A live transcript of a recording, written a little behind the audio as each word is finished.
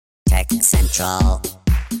Central.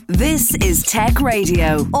 This is Tech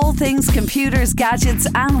Radio. All things computers, gadgets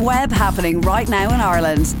and web happening right now in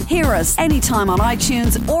Ireland. Hear us anytime on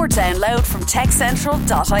iTunes or download from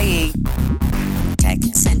techcentral.ie. Tech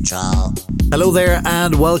Central. Hello there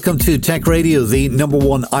and welcome to Tech Radio, the number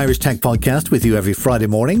one Irish tech podcast, with you every Friday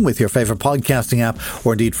morning with your favourite podcasting app,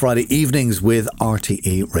 or indeed Friday evenings with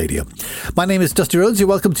RTE Radio. My name is Dusty Rhodes. You're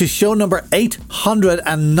welcome to show number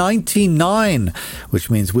 899, which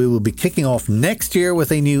means we will be kicking off next year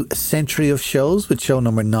with a new century of shows with show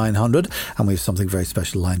number 900, and we have something very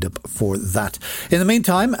special lined up for that. In the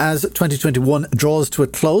meantime, as 2021 draws to a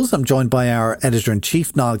close, I'm joined by our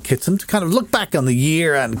editor-in-chief, Niall Kitson, to kind of look back on the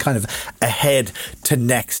year and kind of ahead to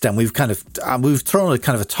next, and we've thrown a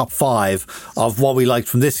kind of a top five of what we liked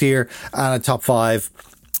from this year and a top five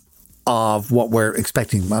of what we're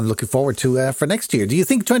expecting and looking forward to for next year. Do you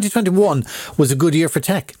think 2021 was a good year for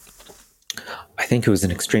tech? I think it was an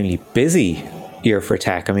extremely busy year for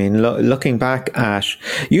tech. I mean, looking back at,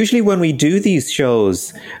 usually when we do these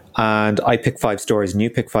shows and I pick five stories and you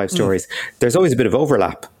pick five stories, there's always a bit of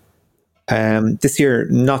overlap. This year,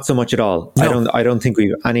 not so much at all. No. I don't think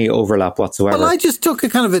we've any overlap whatsoever. Well, I just took a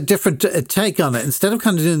kind of a different take on it. Instead of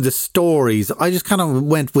kind of doing the stories, I just kind of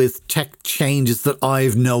went with tech changes that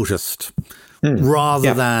I've noticed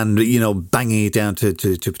rather than, banging it down to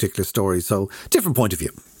particular stories. So different point of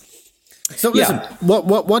view. So listen,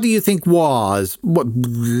 what do you think was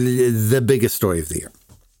the biggest story of the year?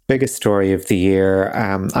 Biggest story of the year.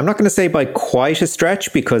 I'm not going to say by quite a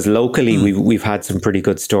stretch, because locally we've had some pretty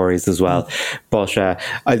good stories as well. But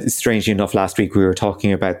strangely enough, last week we were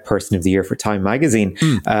talking about Person of the Year for Time magazine.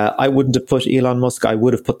 I wouldn't have put Elon Musk. I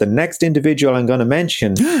would have put the next individual I'm going to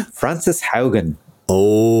mention, Frances Haugen.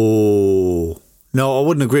 Oh. No, I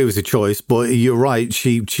wouldn't agree with the choice, but you're right.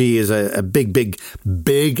 She is a big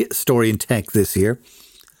story in tech this year.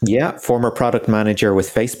 Yeah, former product manager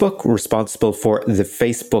with Facebook, responsible for the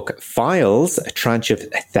Facebook files, a tranche of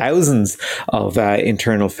thousands of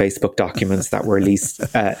internal Facebook documents that were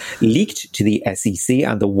leaked to the SEC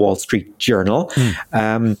and the Wall Street Journal,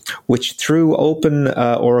 which threw open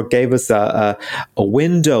or gave us a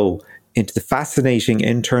window into the fascinating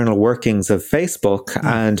internal workings of Facebook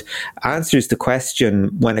and answers the question,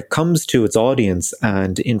 when it comes to its audience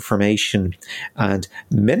and information and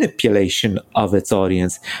manipulation of its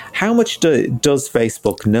audience, how much does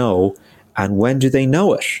Facebook know, and when do they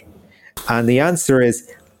know it? And the answer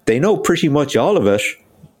is they know pretty much all of it,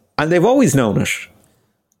 and they've always known it.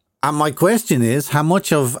 And my question is, how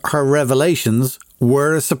much of her revelations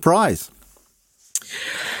were a surprise?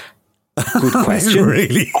 Good question.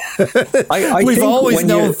 Really? We've always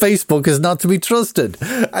known Facebook is not to be trusted,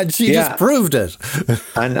 and she just proved it.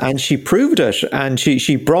 and she proved it, and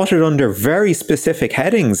she brought it under very specific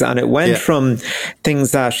headings, and it went from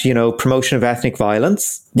things that, promotion of ethnic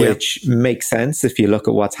violence, which makes sense if you look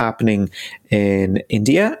at what's happening in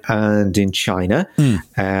India and in China.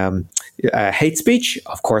 Hate speech,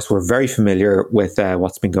 of course, we're very familiar with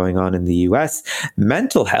what's been going on in the US.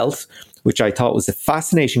 Mental health, which I thought was a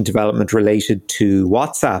fascinating development related to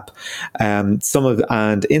WhatsApp, and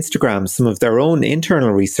Instagram. Some of their own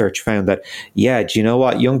internal research found that, do you know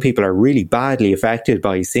what? Young people are really badly affected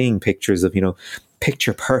by seeing pictures of,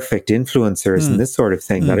 picture perfect influencers and this sort of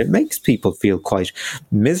thing, that it makes people feel quite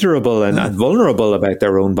miserable and vulnerable about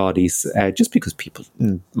their own bodies, just because people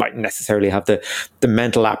might necessarily have the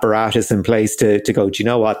mental apparatus in place to go, do you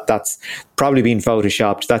know what? That's probably been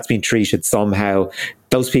photoshopped. That's been treated somehow.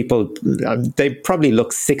 Those people, they probably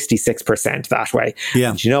look 66% that way.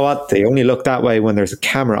 Yeah. Do you know what? They only look that way when there's a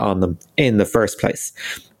camera on them in the first place.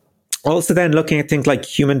 Also then looking at things like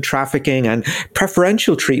human trafficking and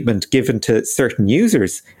preferential treatment given to certain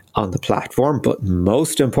users on the platform. But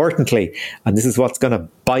most importantly, and this is what's going to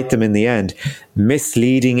bite them in the end,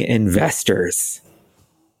 misleading investors.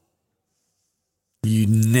 You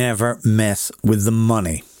never mess with the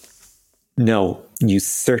money. No, you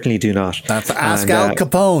certainly do not. Ask Al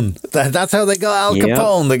Capone. That's how they got Al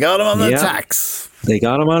Capone. They got him on the tax. They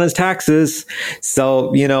got him on his taxes.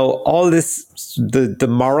 So, all this, the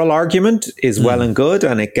moral argument is well and good,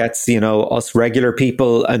 and it gets, us regular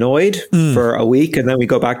people annoyed for a week, and then we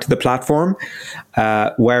go back to the platform.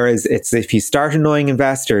 Whereas it's, if you start annoying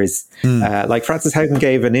investors, like Frances Haugen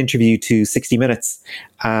gave an interview to 60 Minutes,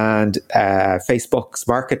 and Facebook's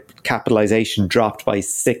market capitalization dropped by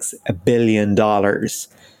 $6 billion.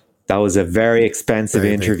 That was a very expensive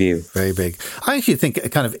interview. Very big. I actually think,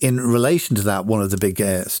 kind of in relation to that, one of the big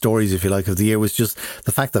stories, if you like, of the year was just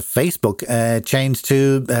the fact that Facebook changed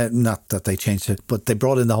to, not that they changed it, but they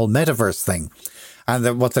brought in the whole metaverse thing.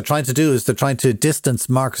 And what they're trying to do is they're trying to distance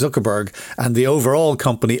Mark Zuckerberg and the overall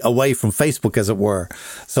company away from Facebook, as it were.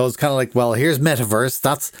 So it's kind of like, well, here's Metaverse.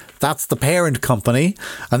 That's the parent company,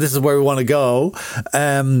 and this is where we want to go.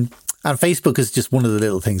 And Facebook is just one of the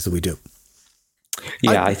little things that we do.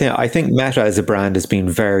 Yeah, I think Meta as a brand has been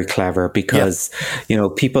very clever because,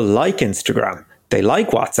 people like Instagram. They like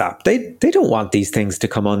WhatsApp. They don't want these things to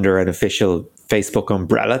come under an official Facebook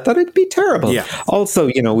umbrella. That'd be terrible. Yeah. Also,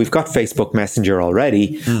 we've got Facebook Messenger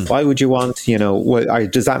already. Why would you want,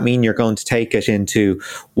 does that mean you're going to take it into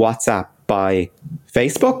WhatsApp by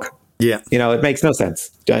Facebook? Yeah. It makes no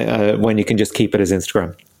sense when you can just keep it as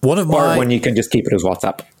Instagram. Or when you can just keep it as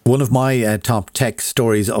WhatsApp. One of my top tech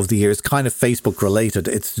stories of the year is kind of Facebook related.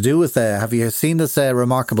 It's to do with, have you seen this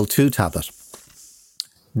Remarkable 2 tablet?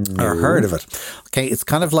 No. Or heard of it? Okay, it's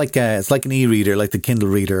kind of like it's like an e-reader, like the Kindle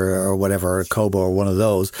Reader or whatever, or Kobo or one of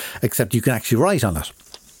those, except you can actually write on it.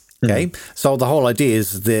 Okay, so the whole idea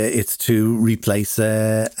is it's to replace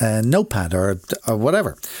a notepad or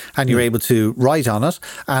whatever, and you're able to write on it.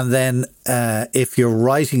 And then if your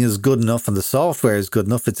writing is good enough and the software is good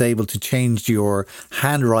enough, it's able to change your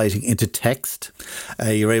handwriting into text.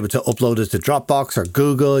 You're able to upload it to Dropbox or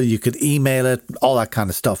Google. You could email it, all that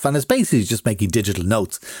kind of stuff. And it's basically just making digital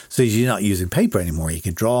notes, so you're not using paper anymore. You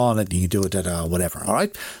can draw on it, and you can do it at whatever. All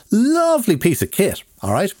right, lovely piece of kit.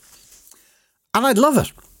 All right, and I'd love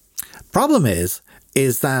it. Problem is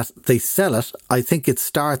that they sell it. I think it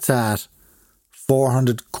starts at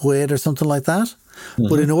 400 quid or something like that.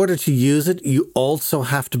 But in order to use it, you also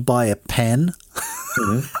have to buy a pen.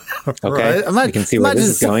 Okay, right? You can see where this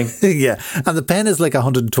is going. Yeah, and the pen is like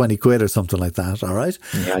 120 quid or something like that, all right?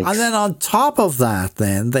 Yikes. And then on top of that,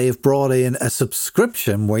 then they've brought in a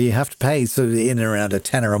subscription where you have to pay in around a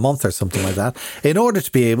tenner a month or something like that in order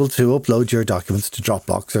to be able to upload your documents to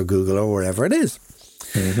Dropbox or Google or wherever it is.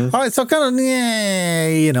 All right, so kind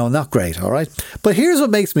of, not great, all right? But here's what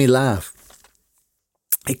makes me laugh.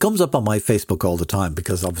 It comes up on my Facebook all the time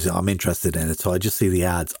because obviously I'm interested in it, so I just see the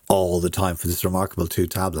ads all the time for this Remarkable 2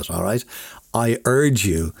 tablet, all right? I urge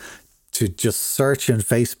you to just search in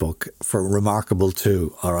Facebook for Remarkable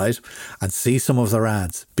 2, all right? And see some of their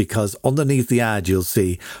ads, because underneath the ad you'll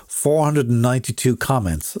see 492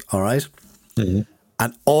 comments, all right? And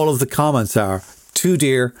all of the comments are, too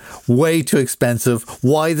dear, way too expensive.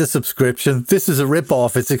 Why the subscription? This is a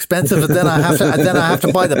rip-off. It's expensive, and then I have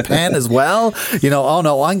to buy the pen as well. Oh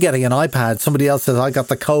no, I'm getting an iPad. Somebody else says I got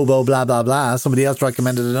the Kobo, blah blah blah. Somebody else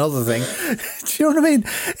recommended another thing. Do you know what I mean?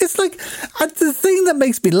 It's like the thing that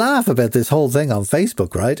makes me laugh about this whole thing on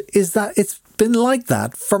Facebook, right, is that it's been like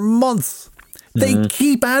that for months. They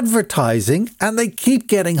keep advertising, and they keep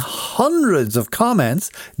getting hundreds of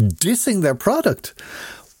comments dissing their product.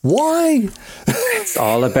 Why? It's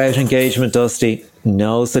all about engagement, Dusty.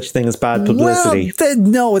 No such thing as bad publicity.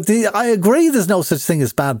 Well, I agree there's no such thing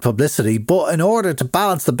as bad publicity, but in order to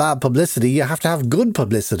balance the bad publicity, you have to have good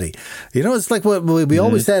publicity. It's like what we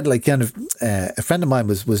always said, like kind of a friend of mine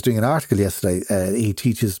was doing an article yesterday. He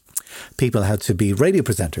teaches people how to be radio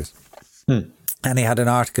presenters. And he had an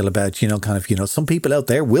article about, some people out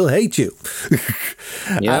there will hate you.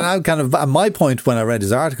 Yeah. And my point when I read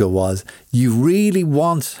his article was, you really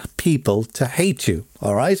want people to hate you,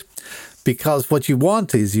 all right? Because what you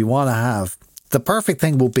want is you want to have, the perfect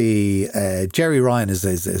thing will be, Jerry Ryan is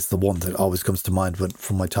the one that always comes to mind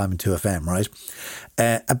from my time in 2FM, right?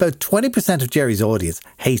 About 20% of Jerry's audience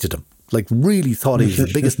hated him. Like really thought he was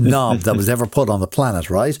the biggest knob that was ever put on the planet,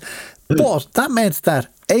 right? But that meant that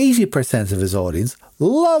 80% of his audience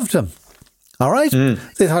loved him. All right?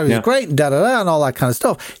 They thought he was great and da-da-da and all that kind of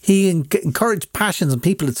stuff. He encouraged passions and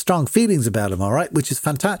people had strong feelings about him, all right? Which is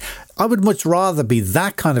fantastic. I would much rather be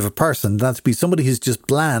that kind of a person than to be somebody who's just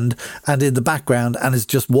bland and in the background and is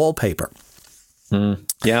just wallpaper.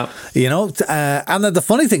 Yeah. And the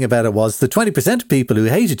funny thing about it was the 20% of people who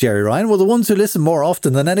hated Jerry Ryan were the ones who listened more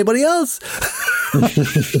often than anybody else.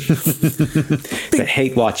 They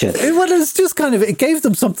hate watching. Well, it's just it gave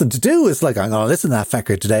them something to do. It's like, I'm going to listen to that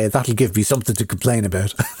fecker today. That'll give me something to complain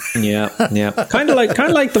about. Yeah. Kind of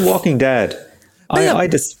like The Walking Dead. I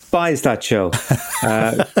despise that show.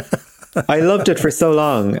 I loved it for so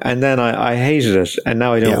long, and then I hated it, and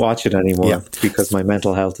now I don't watch it anymore because my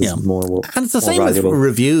mental health is more and it's the same valuable. With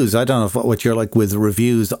reviews. I don't know what you're like with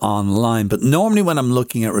reviews online, but normally when I'm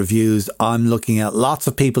looking at reviews, I'm looking at lots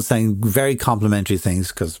of people saying very complimentary things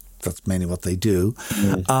because that's mainly what they do.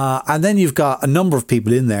 And then you've got a number of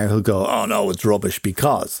people in there who go, oh no, it's rubbish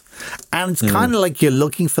because. And it's kind of like you're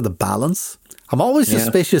looking for the balance. I'm always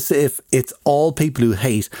suspicious if it's all people who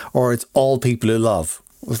hate or it's all people who love.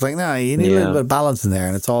 It was like, no, you need a little bit of balance in there,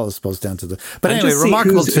 and it's all supposed down to the... But and anyway,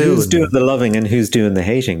 remarkable too. Who's doing the loving and who's doing the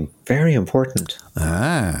hating. Very important.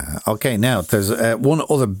 Okay. Now, there's one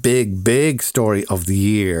other big story of the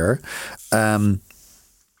year.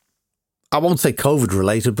 I won't say COVID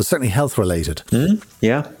related, but certainly health related.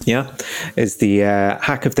 Yeah. Is the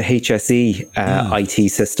hack of the HSE IT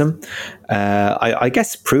system. I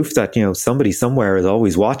guess proof that, somebody somewhere is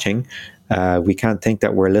always watching. We can't think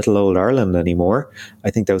that we're little old Ireland anymore.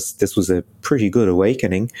 I think this was a pretty good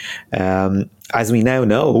awakening. As we now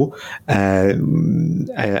know,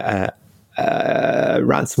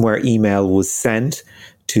 ransomware email was sent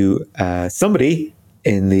to somebody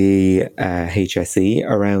in the HSE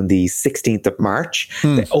around the 16th of March.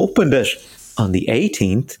 They opened it on the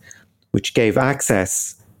 18th, which gave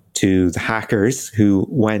access to the hackers who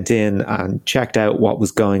went in and checked out what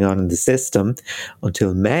was going on in the system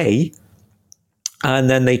until May. And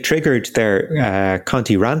then they triggered their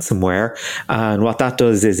Conti ransomware. And what that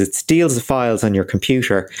does is it steals the files on your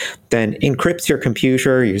computer, then encrypts your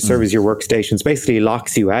computer, your servers, your workstations, basically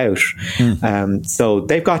locks you out. So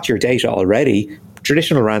they've got your data already.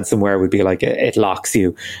 Traditional ransomware would be like it locks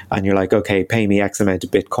you and you're like, okay, pay me X amount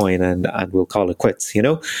of Bitcoin and we'll call it quits,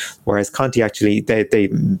 Whereas Conti actually, they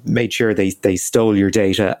made sure they stole your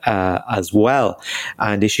data as well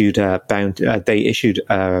and issued a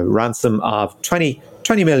ransom of 20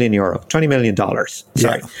 million euro, $20 million.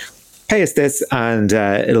 Sorry. Pay us this and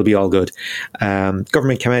it'll be all good.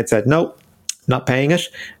 Government came out and said, no, not paying it.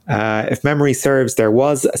 If memory serves, there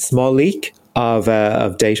was a small leak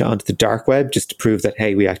of data onto the dark web just to prove that,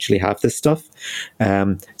 hey, we actually have this stuff.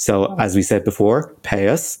 So as we said before, pay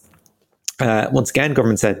us. Once again,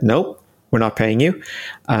 government said, no, we're not paying you.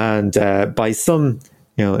 And by some,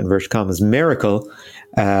 inverted commas, miracle,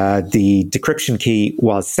 the decryption key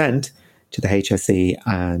was sent to the HSE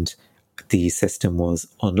and the system was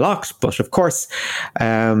unlocked. But of course,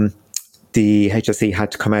 the HSE had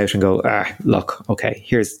to come out and go, look, okay,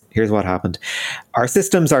 here's what happened. Our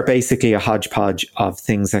systems are basically a hodgepodge of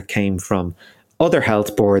things that came from other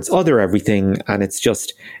health boards, other everything, and it's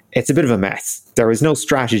a bit of a mess. There is no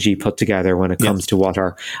strategy put together when it comes to what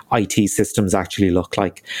our IT systems actually look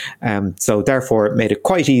like. So therefore, it made it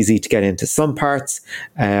quite easy to get into some parts.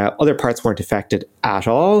 Other parts weren't affected at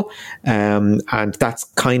all. And that's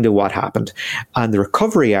kind of what happened. And the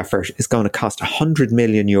recovery effort is going to cost €100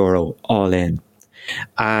 million all in.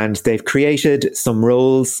 And they've created some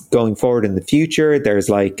roles going forward in the future. There's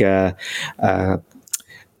like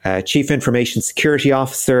Chief Information Security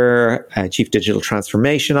Officer, Chief Digital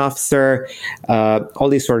Transformation Officer, all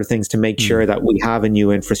these sort of things to make sure that we have a new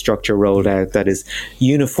infrastructure rolled out that is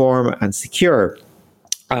uniform and secure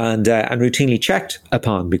and routinely checked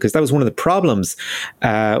upon, because that was one of the problems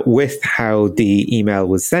with how the email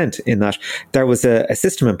was sent, in that there was a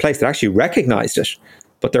system in place that actually recognized it,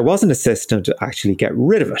 but there wasn't a system to actually get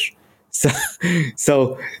rid of it.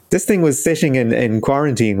 So this thing was sitting in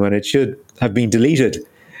quarantine when it should have been deleted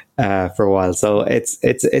for a while. So it's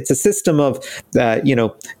a system of,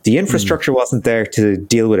 the infrastructure wasn't there to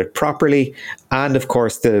deal with it properly. And of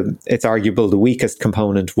course, it's arguable the weakest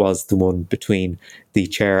component was the one between the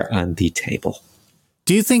chair and the table.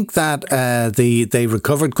 Do you think that they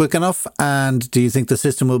recovered quick enough? And do you think the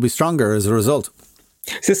system will be stronger as a result?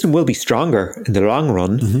 System will be stronger in the long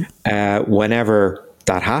run whenever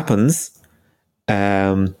that happens.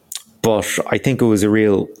 But I think it was a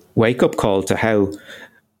real wake-up call to how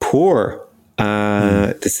poor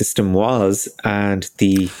the system was and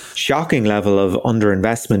the shocking level of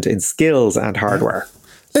underinvestment in skills and hardware.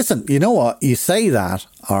 Listen, you know what? You say that,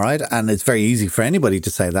 all right, and it's very easy for anybody to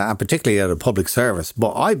say that, and particularly at a public service.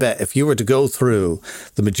 But I bet if you were to go through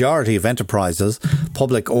the majority of enterprises,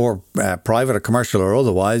 public or private or commercial or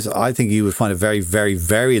otherwise, I think you would find a very, very,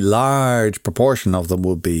 very large proportion of them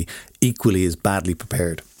would be equally as badly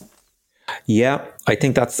prepared. Yeah, I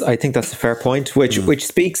think that's a fair point, which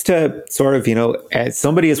speaks to sort of,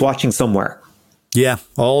 somebody is watching somewhere. Yeah,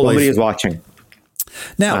 always. Somebody is watching.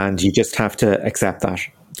 Now, and you just have to accept that.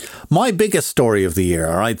 My biggest story of the year,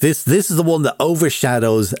 all right, this is the one that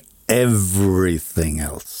overshadows everything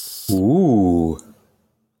else. Ooh,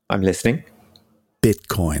 I'm listening.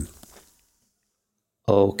 Bitcoin.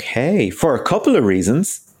 Okay, for a couple of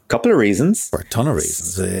reasons. For a ton of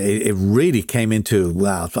reasons. It really came into,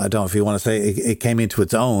 well, I don't know if you want to say it came into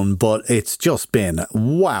its own, but it's just been,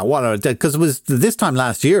 wow, because it was this time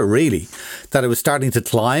last year, really, that it was starting to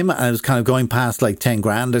climb and it was kind of going past like 10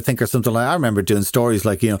 grand, I think, or something like that. I remember doing stories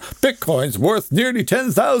like, Bitcoin's worth nearly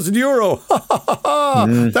 10,000 euro.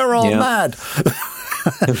 They're all mad.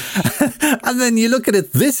 And then you look at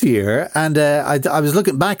it this year, and I was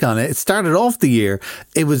looking back on it. It started off the year,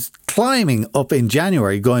 it was climbing up in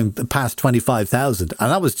January, going past 25,000.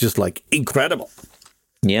 And that was just like incredible.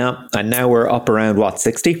 Yeah. And now we're up around what,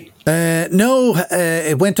 60? No,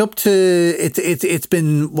 it went up to, it's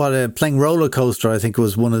been playing roller coaster, I think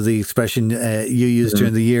was one of the expression you used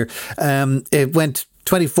during the year. It went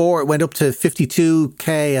 24, it went up to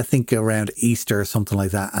 52k, I think around Easter or something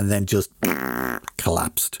like that, and then just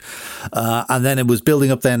collapsed. And then it was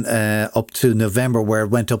building up then up to November, where it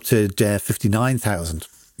went up to 59,000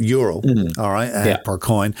 euro, all right, per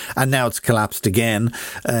coin, and now it's collapsed again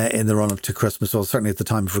in the run up to Christmas. Well, certainly at the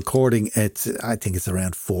time of recording, I think it's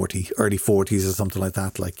around 40, early 40s or something like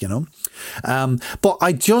that, like, you know. But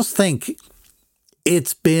I just think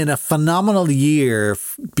it's been a phenomenal year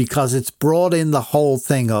because it's brought in the whole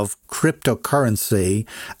thing of cryptocurrency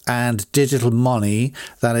and digital money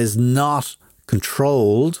that is not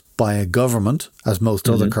controlled by a government, as most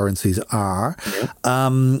other currencies are.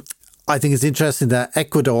 I think it's interesting that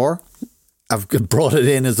Ecuador have brought it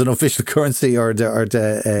in as an official currency in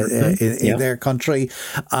their country.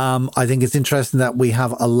 I think it's interesting that we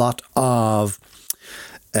have a lot of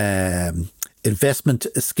investment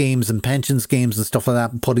schemes and pension schemes and stuff like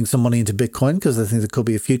that, putting some money into Bitcoin because I think there could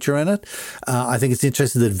be a future in it. I think it's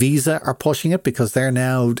interesting that Visa are pushing it because they're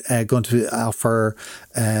now going to offer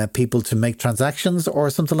people to make transactions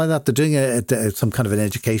or something like that. They're doing some kind of an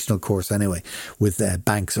educational course anyway with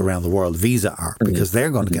banks around the world. Visa are, because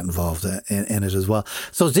they're going to get involved in it as well.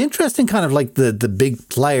 So it's interesting, kind of like the big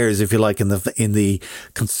players, if you like, in the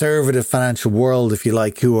conservative financial world, if you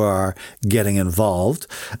like, who are getting involved.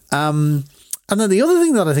 And then the other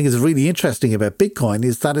thing that I think is really interesting about Bitcoin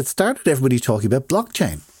is that it started everybody talking about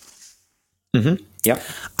blockchain. Yeah.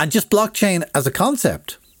 And just blockchain as a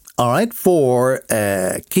concept, all right, for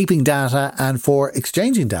keeping data and for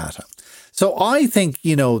exchanging data. So I think,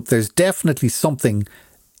 you know, there's definitely something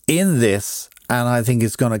in this, and I think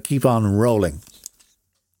it's going to keep on rolling.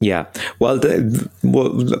 Yeah. Well,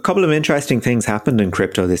 a couple of interesting things happened in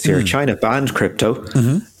crypto this year. China banned crypto.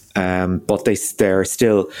 But there are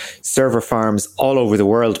still server farms all over the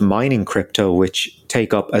world mining crypto, which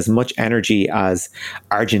take up as much energy as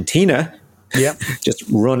Argentina. Yeah, just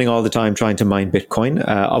running all the time trying to mine Bitcoin,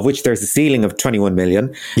 of which there's a ceiling of 21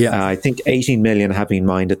 million. Yeah, I think 18 million have been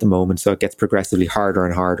mined at the moment, so it gets progressively harder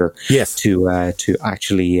and harder. Yes, to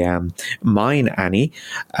actually mine any.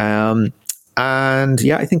 And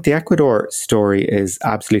yeah, I think the Ecuador story is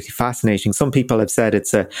absolutely fascinating. Some people have said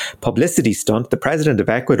it's a publicity stunt. The president of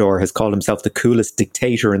Ecuador has called himself the coolest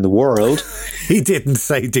dictator in the world. He didn't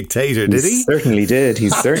say dictator, did he? Certainly did. He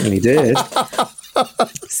certainly did.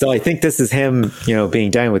 So I think this is him, you know,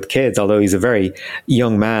 being down with kids, although he's a very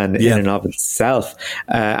young man in and of itself.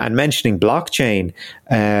 And mentioning blockchain,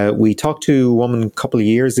 we talked to a woman a couple of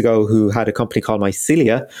years ago who had a company called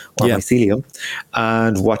Mycelium,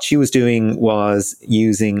 and what she was doing was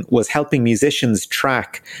helping musicians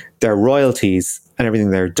track their royalties and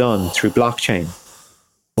everything they're done through blockchain.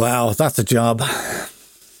 Wow, that's a job.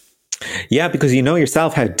 Yeah, because you know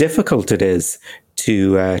yourself how difficult it is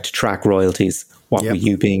to track royalties. What were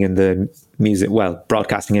you being in the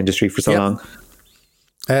broadcasting industry for so long?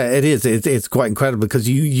 It is. It's quite incredible because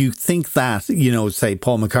you think that, you know, say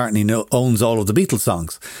Paul McCartney owns all of the Beatles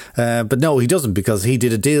songs. But no, he doesn't, because he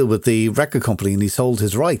did a deal with the record company and he sold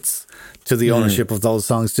his rights to the ownership of those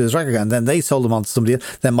songs to his record. And then they sold them on to somebody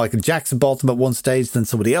else. Then Michael Jackson bought them at one stage. Then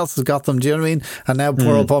somebody else has got them. Do you know what I mean? And now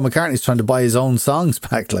poor old Paul McCartney's trying to buy his own songs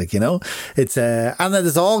back, like, you know. It's and then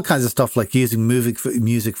there's all kinds of stuff like using music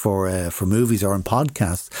for movies or in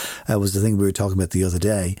podcasts was the thing we were talking about the other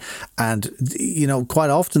day. And, you know,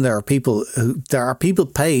 quite often there are people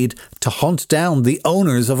paid to hunt down the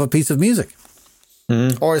owners of a piece of music.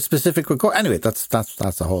 Or a specific record. Anyway, that's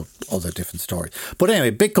a whole other different story. But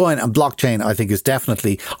anyway, Bitcoin and blockchain, I think, is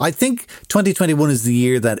definitely, I think 2021 is the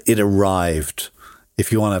year that it arrived, if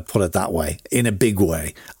you want to put it that way, in a big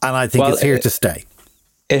way. And I think it's here to stay.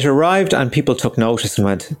 It arrived and people took notice and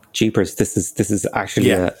went, jeepers, this is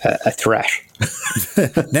actually a threat.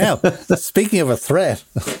 Now, speaking of a threat,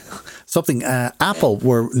 something Apple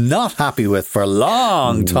were not happy with for a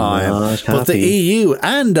long time. But the EU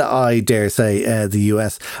and I dare say the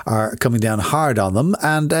US are coming down hard on them,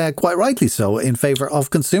 and quite rightly so, in favour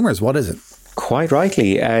of consumers. What is it? Quite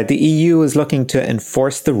rightly. The EU is looking to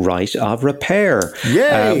enforce the right of repair,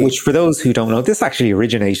 which for those who don't know, this actually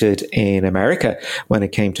originated in America when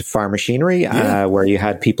it came to farm machinery, where you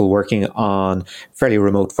had people working on fairly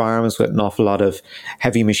remote farms with an awful lot of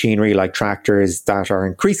heavy machinery like tractors that are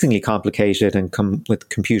increasingly complicated and come with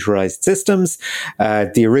computerized systems.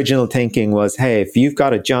 The original thinking was, hey, if you've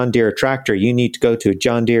got a John Deere tractor, you need to go to a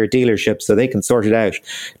John Deere dealership so they can sort it out.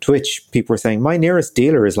 To which people were saying, my nearest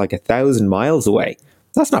dealer is like 1,000 miles away.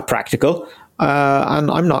 That's not practical.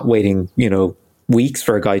 And I'm not waiting, weeks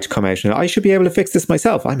for a guy to come out and I should be able to fix this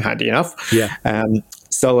myself. I'm handy enough. Yeah.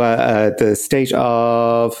 So the state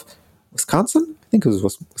of Wisconsin, I think it was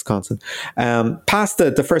Wisconsin, passed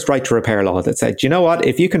the first right to repair law that said, you know what,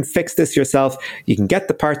 if you can fix this yourself, you can get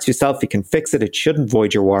the parts yourself, you can fix it, it shouldn't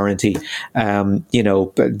void your warranty. But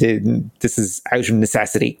this is out of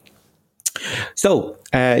necessity. So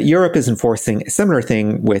Europe is enforcing a similar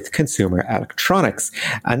thing with consumer electronics.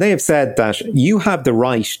 And they have said that you have the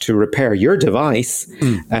right to repair your device,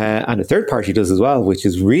 and a third party does as well, which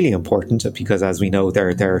is really important because, as we know,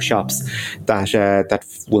 there are shops that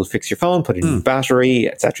will fix your phone, put in your battery,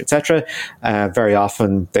 etc., etc. Very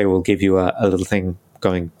often they will give you a little thing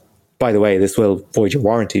going, by the way, this will void your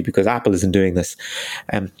warranty because Apple isn't doing this.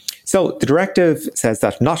 So the directive says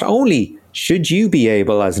that not only should you be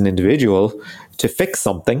able as an individual to fix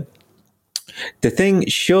something, the thing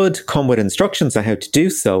should come with instructions on how to do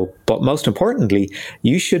so, but most importantly,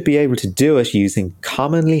 you should be able to do it using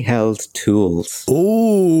commonly held tools.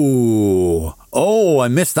 Oh, I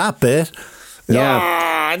missed that bit.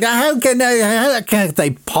 Yeah. How can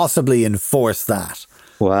they possibly enforce that?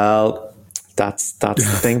 Well, that's the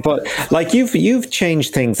thing. But like you've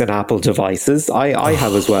changed things in Apple devices. I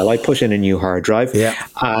have as well. I put in a new hard drive,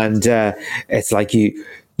 and it's like you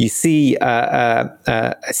see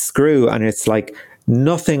a screw, and it's like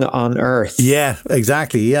nothing on earth. Yeah,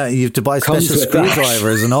 exactly. Yeah, you have to buy special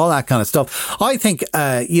screwdrivers and all that kind of stuff. I think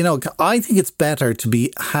I think it's better to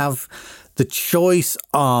have the choice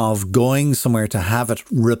of going somewhere to have it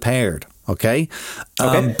repaired. Okay.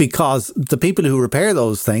 Because the people who repair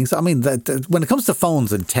those things, I mean, when it comes to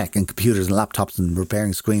phones and tech and computers and laptops and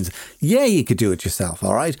repairing screens, you could do it yourself,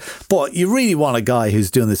 all right? But you really want a guy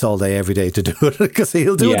who's doing this all day, every day to do it, because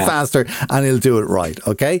he'll do it faster and he'll do it right,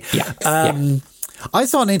 okay? Yeah. I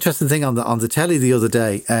saw an interesting thing on the telly the other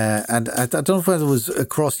day, and I don't know whether it was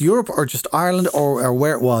across Europe or just Ireland or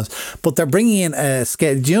where it was, but they're bringing in a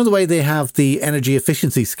scale. Do you know the way they have the energy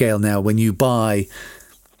efficiency scale now when you buy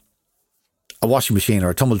a washing machine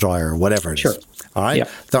or a tumble dryer or whatever it is? All right.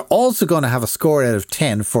 Yep. They're also going to have a score out of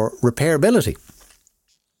 10 for repairability.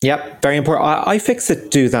 Yep, very important. iFixit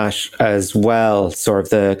do that as well, sort of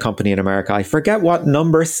the company in America. I forget what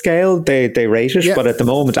number scale they rate it, but at the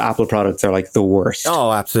moment, Apple products are like the worst.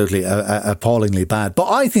 Oh, absolutely. Appallingly bad. But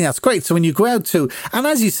I think that's great. So when you go out to, and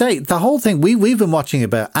as you say, the whole thing, we've been watching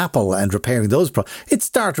about Apple and repairing those products. It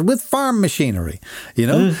started with farm machinery,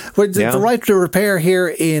 where the right to repair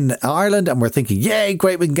here in Ireland, and we're thinking, yay,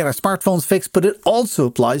 great, we can get our smartphones fixed, but it also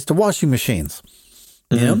applies to washing machines.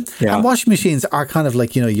 And washing machines are kind of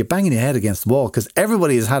like, you're banging your head against the wall because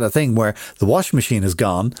everybody has had a thing where the washing machine is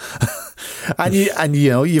gone and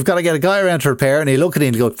you've got to get a guy around to repair, and you look at it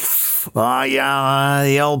and you go, oh yeah,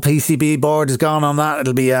 the old PCB board is gone on that.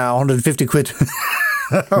 It'll be 150 quid.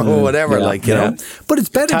 or whatever, But it's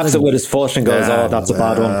better. Taps it with his foot and goes, "Oh, that's a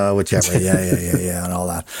bad one." Whichever, yeah, and all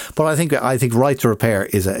that. But I think right to repair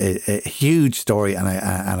is a huge story and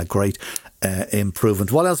a great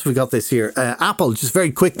improvement. What else have we got this year? Apple, just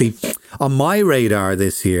very quickly on my radar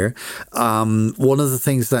this year. One of the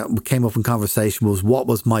things that came up in conversation was what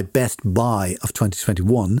was my best buy of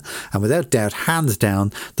 2021, and without doubt, hands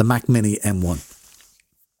down, the Mac Mini M1.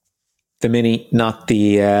 The Mini, not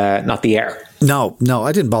the Air. No,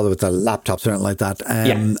 I didn't bother with the laptops or anything like that.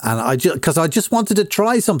 And I just wanted to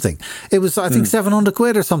try something. It was, I think, 700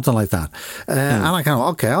 quid or something like that. And I kind of,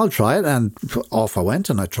 okay, I'll try it. And off I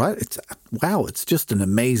went and I tried it. It's just an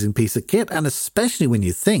amazing piece of kit. And especially when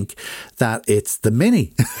you think that it's the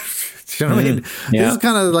Mini. Do you know what I mean? Yeah. This is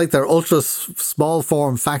kind of like their ultra small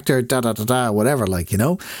form factor, whatever,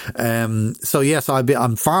 So yes,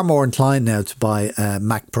 I'm far more inclined now to buy a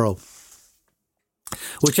Mac Pro.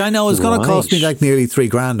 Which I know is going to cost me like nearly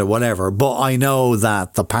 $3,000 or whatever, but I know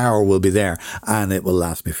that the power will be there and it will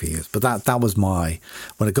last me for years. But that was when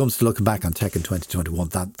it comes to looking back on tech in 2021,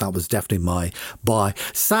 that was definitely my buy.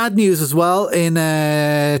 Sad news as well in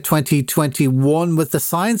 2021 with the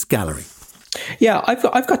Science Gallery. Yeah,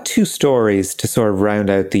 I've got two stories to sort of round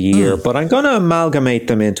out the year, but I'm going to amalgamate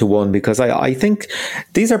them into one because I think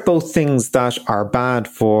these are both things that are bad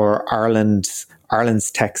for Ireland's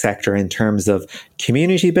Ireland's tech sector in terms of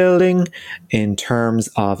community building, in terms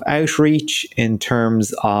of outreach, in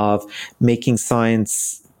terms of making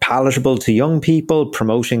science palatable to young people,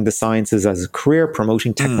 promoting the sciences as a career,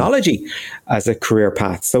 promoting technology as a career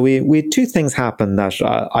path. So we had two things happen that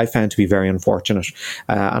I found to be very unfortunate,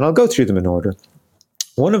 and I'll go through them in order.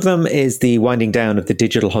 One of them is the winding down of the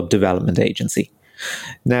Digital Hub Development Agency.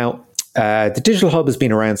 Now, the Digital Hub has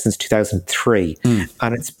been around since 2003,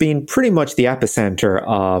 and it's been pretty much the epicenter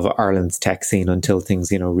of Ireland's tech scene until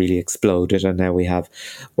things, really exploded, and now we have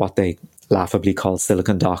what they laughably call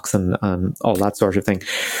Silicon Docs and all that sort of thing.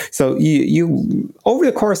 So you over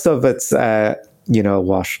the course of its 19,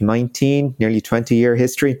 nearly 20-year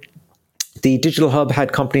history, the Digital Hub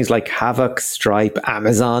had companies like Havoc, Stripe,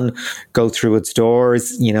 Amazon go through its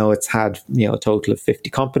doors. It's had, a total of 50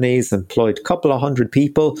 companies, employed a couple of hundred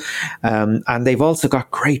people. And they've also got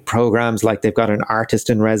great programs, like they've got an artist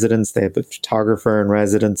in residence, they have a photographer in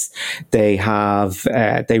residence. They have,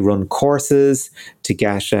 they run courses to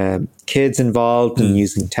get kids involved in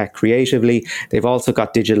using tech creatively. They've also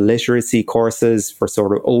got digital literacy courses for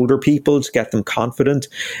sort of older people to get them confident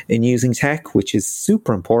in using tech, which is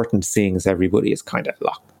super important, seeing as everybody is kind of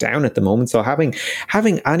locked down at the moment. So having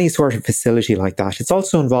any sort of facility like that. It's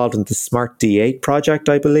also involved in the Smart D8 project,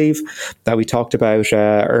 I believe, that we talked about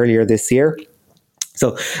earlier this year.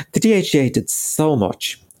 So the DHDA did so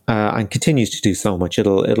much and continues to do so much.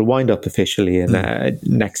 It'll wind up officially in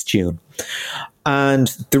next June. And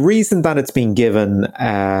the reason that it's been given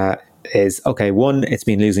is, okay, one, it's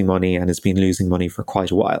been losing money, and it's been losing money for quite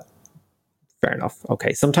a while. Fair enough.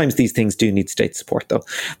 Okay, sometimes these things do need state support, though.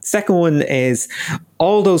 The second one is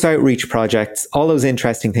all those outreach projects, all those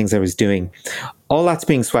interesting things I was doing, all that's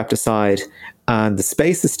being swept aside, and the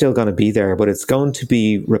space is still going to be there, but it's going to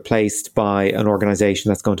be replaced by an organization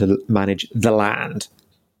that's going to manage the land,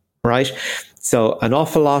 right? So an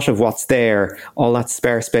awful lot of what's there, all that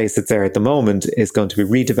spare space that's there at the moment, is going to be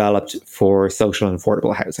redeveloped for social and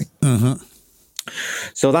affordable housing. Mm-hmm.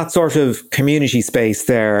 So that sort of community space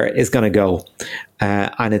there is going to go.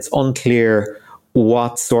 And it's unclear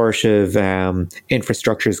what sort of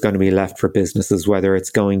infrastructure is going to be left for businesses, whether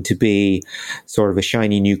it's going to be sort of a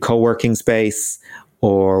shiny new co-working space,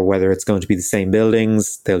 or whether it's going to be the same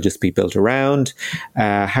buildings, they'll just be built around.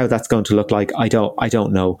 How that's going to look like, I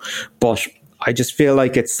don't know. But I just feel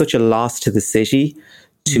like it's such a loss to the city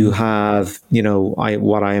to have,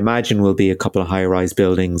 what I imagine will be a couple of high-rise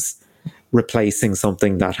buildings replacing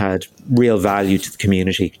something that had real value to the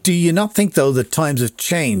community. Do you not think, though, that times have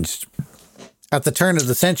changed? At the turn of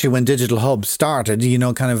the century, when Digital Hub started,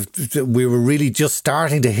 we were really just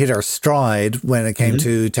starting to hit our stride when it came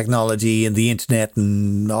to technology and the internet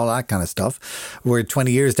and all that kind of stuff. We're 20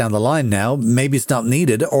 years down the line now. Maybe it's not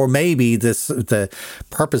needed, or maybe the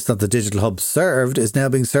purpose that the Digital Hub served is now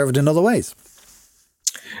being served in other ways.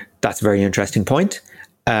 That's a very interesting point.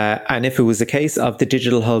 And if it was a case of the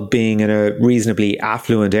Digital Hub being in a reasonably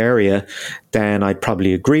affluent area, then I'd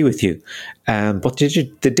probably agree with you. But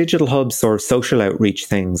the Digital Hub sort of social outreach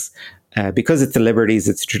things, because it's the Liberties,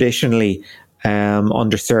 it's traditionally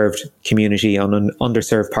underserved community on an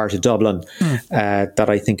underserved part of Dublin, that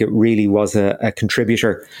I think it really was a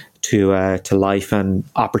contributor to life and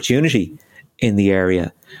opportunity in the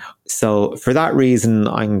area. So for that reason,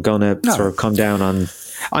 I'm going to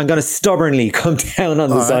stubbornly come down on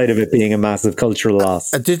the side of it being a massive cultural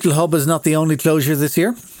loss. A Digital Hub is not the only closure this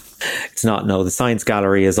year? It's not, no. The Science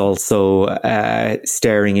Gallery is also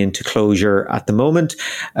staring into closure at the moment.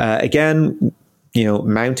 Again,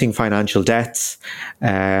 mounting financial debts.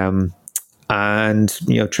 And,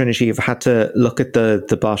 Trinity have had to look at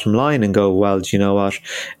the bottom line and go, well, do you know what?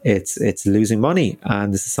 It's losing money.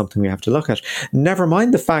 And this is something we have to look at. Never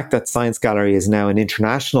mind the fact that Science Gallery is now an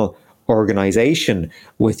international organization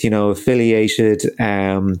with, affiliated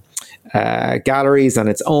galleries and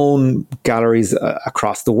its own galleries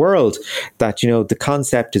across the world, that, the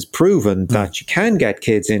concept is proven that you can get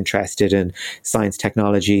kids interested in science,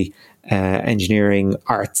 technology, engineering,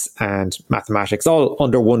 arts and mathematics all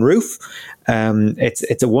under one roof.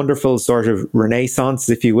 It's a wonderful sort of renaissance,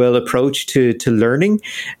 if you will, approach to learning.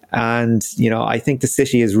 And, I think the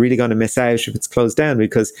city is really going to miss out if it's closed down,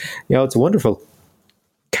 because, it's a wonderful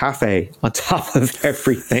cafe on top of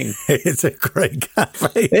everything. It's a great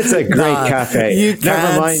cafe. It's a great cafe. You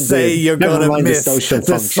can't say you're going to miss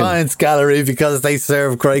the Science Gallery because they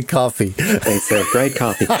serve great coffee. They serve great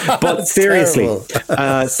coffee. But seriously,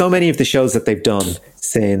 so many of the shows that they've done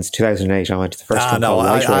since 2008, I went to the first one.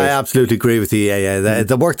 I absolutely agree with you. Yeah.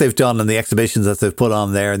 The work they've done and the exhibitions that they've put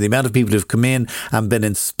on there, and the amount of people who've come in and been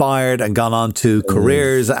inspired and gone on to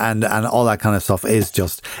careers and all that kind of stuff is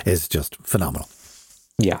just phenomenal.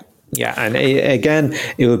 Yeah. Yeah. And again,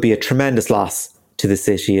 it would be a tremendous loss to the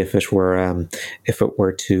city if it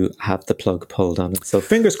were to have the plug pulled on it. So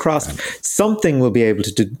fingers crossed, something will be able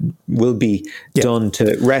to be done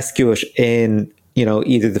to rescue it in,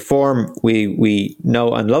 either the form we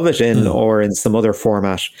know and love it in, or in some other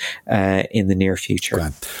format in the near future.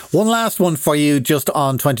 Right. One last one for you just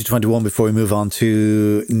on 2021 before we move on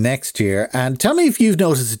to next year. And tell me if you've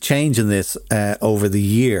noticed a change in this over the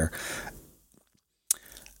year.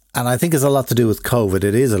 And I think it's a lot to do with COVID.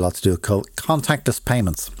 It is a lot to do with contactless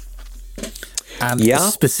payments. And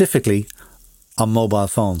specifically on mobile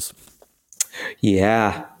phones.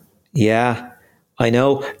 Yeah. I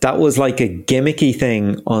know that was like a gimmicky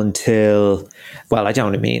thing until, well, I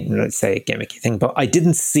don't mean to say a gimmicky thing, but I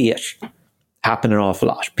didn't see it happen an awful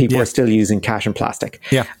lot. People are still using cash and plastic.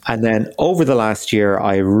 Yeah. And then over the last year,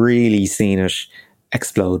 I really seen it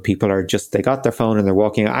explode. People are they got their phone and they're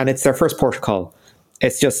walking, and it's their first port of call.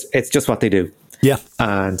 It's just what they do. Yeah.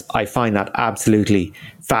 And I find that absolutely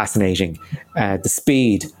fascinating. The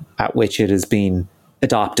speed at which it has been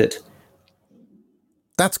adopted.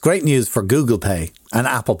 That's great news for Google Pay and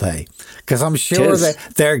Apple Pay, because I'm sure that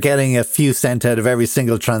they're getting a few cents out of every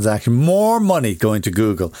single transaction. More money going to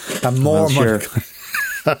Google and more money.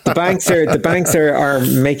 The banks are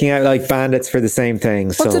making out like bandits for the same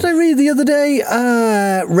thing. What did I read the other day?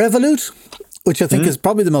 Revolut, which I think is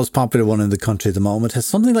probably the most popular one in the country at the moment, has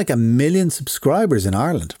something like 1 million subscribers in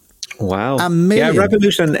Ireland. Wow. 1 million. Yeah,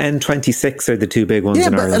 Revolut and N26 are the two big ones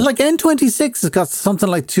in Ireland. Like N26 has got something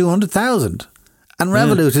like 200,000. And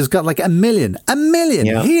Revolut has got like 1 million. 1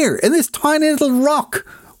 million here in this tiny little rock,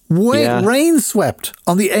 rain swept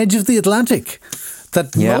on the edge of the Atlantic,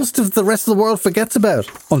 that most of the rest of the world forgets about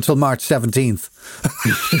until March 17th.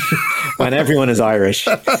 When everyone is Irish.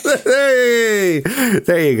 Hey,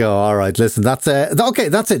 there you go. All right, listen, that's okay,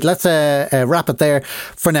 that's it. Let's wrap it there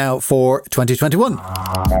for now for 2021.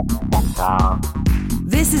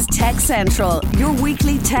 This is Tech Central, your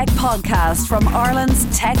weekly tech podcast from Ireland's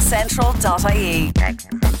techcentral.ie.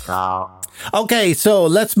 Okay, so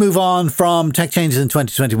let's move on from tech changes in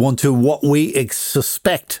 2021 to what we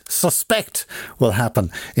suspect will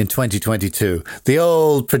happen in 2022. The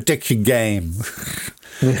old prediction game.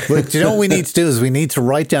 But you know what we need to do is we need to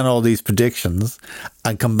write down all these predictions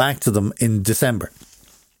and come back to them in December.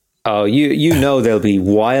 Oh, you know they'll be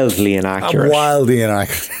wildly inaccurate. Wildly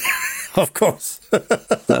inaccurate. Of course.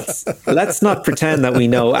 Let's not pretend that we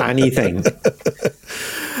know anything.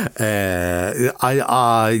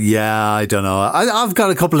 I don't know. I've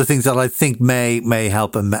got a couple of things that I think may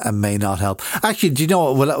help and may not help. Actually, do you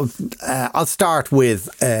know what? Well, I'll start with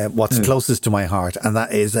what's closest to my heart, and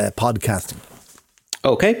that is podcasting.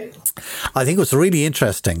 Okay. I think what's really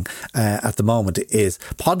interesting at the moment is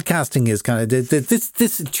podcasting is kind of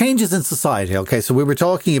this changes in society. Okay, so we were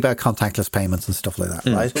talking about contactless payments and stuff like that,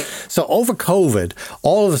 right? So over COVID,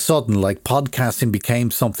 all of a sudden, like podcasting became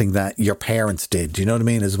something that your parents did. Do you know what I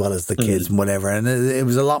mean? As well as the kids and whatever, and it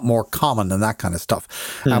was a lot more common and that kind of stuff.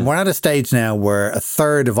 And we're at a stage now where a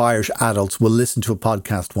third of Irish adults will listen to a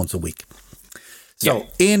podcast once a week. So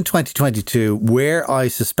in 2022, where I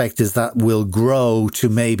suspect is that will grow to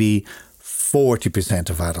maybe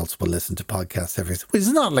 40% of adults will listen to podcasts every week. Which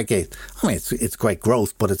is not like it's great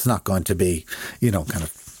growth, but it's not going to be, kind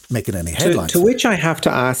of making any headlines. To which I have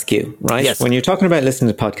to ask you, right? Yes. When you're talking about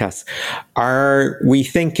listening to podcasts, are we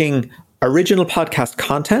thinking original podcast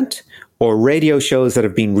content or radio shows that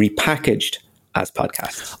have been repackaged as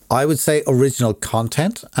podcasts? I would say original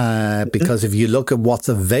content, because if you look at what's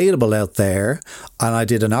available out there, and I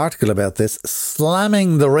did an article about this,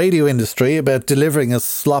 slamming the radio industry about delivering us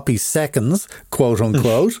sloppy seconds, quote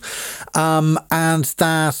unquote, and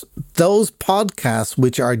that those podcasts,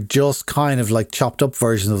 which are just kind of like chopped up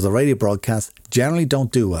versions of the radio broadcast, generally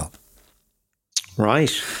don't do well. Right.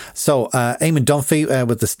 So Eamon Dunphy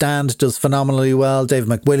with The Stand does phenomenally well. David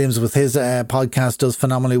McWilliams with his podcast does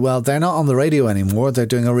phenomenally well. They're not on the radio anymore. They're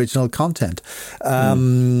doing original content.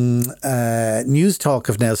 News Talk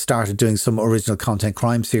have now started doing some original content,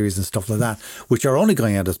 crime series and stuff like that, which are only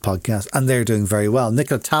going out as podcasts, and they're doing very well.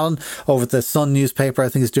 Nicola Talon over at the Sun newspaper, I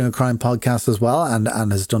think, is doing a crime podcast as well, and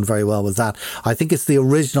has done very well with that. I think it's the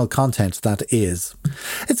original content that is.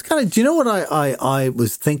 It's kind of, do you know what I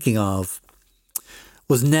was thinking of?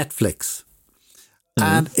 Was Netflix.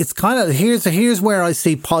 And it's kind of, here's where I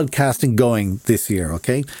see podcasting going this year,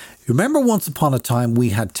 okay? Remember once upon a time we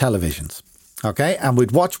had televisions, okay? And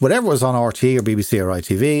we'd watch whatever was on RTE or BBC or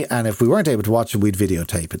ITV, and if we weren't able to watch it, we'd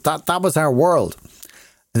videotape it. That was our world.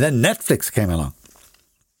 And then Netflix came along.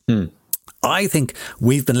 I think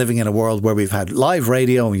we've been living in a world where we've had live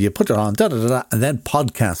radio, and you put it on, and then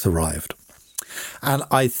podcasts arrived. And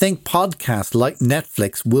I think podcasts like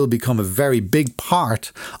Netflix will become a very big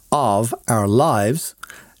part of our lives.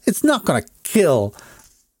 It's not going to kill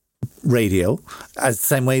radio as the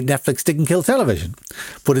same way Netflix didn't kill television,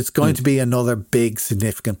 but it's going to be another big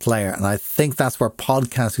significant player, and I think that's where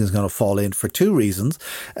podcasting is going to fall in for two reasons.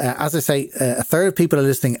 As I say, a third of people are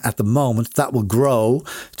listening at the moment. That will grow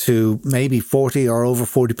to maybe 40 or over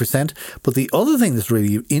 40%. But the other thing that's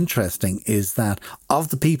really interesting is that of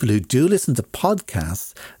the people who do listen to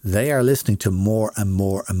podcasts, they are listening to more and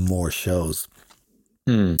more and more shows.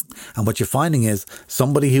 And what you're finding is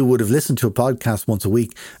somebody who would have listened to a podcast once a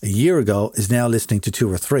week a year ago is now listening to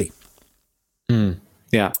 2 or 3.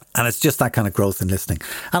 Yeah. And it's just that kind of growth in listening.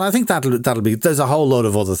 And I think that'll be, there's a whole load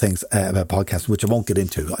of other things about podcasts, which I won't get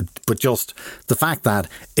into, but just the fact that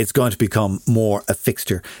it's going to become more a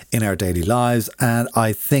fixture in our daily lives. And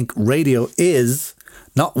I think radio is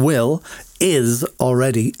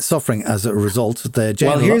already suffering as a result.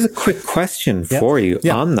 Well, here's a quick question for you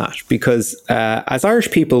on that, because as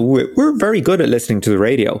Irish people, we're very good at listening to the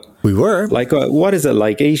radio. We were. Like, what is it,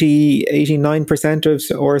 like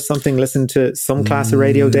 89% or something listen to some class of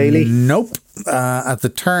radio daily? Nope. At the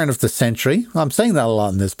turn of the century, I'm saying that a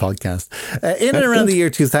lot in this podcast, in and around the year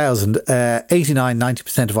 2000,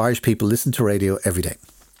 89-90% of Irish people listen to radio every day.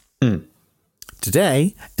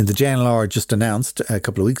 Today, in the JNLR just announced a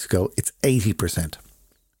couple of weeks ago, it's 80%.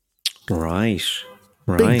 Right.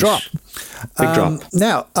 Big drop.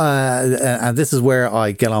 Now, and this is where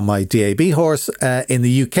I get on my DAB horse. In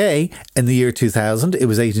the UK, in the year 2000, it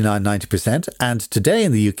was 89-90%. And today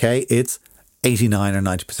in the UK, it's 89 or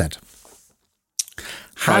 90%.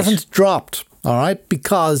 Hasn't dropped. All right,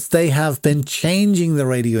 because they have been changing the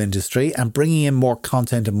radio industry and bringing in more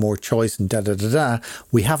content and more choice and da-da-da-da.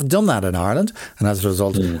 We haven't done that in Ireland, and as a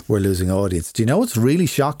result, we're losing audience. Do you know what's really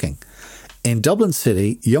shocking? In Dublin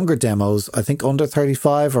City, younger demos, I think under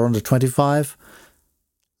 35 or under 25,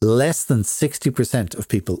 less than 60% of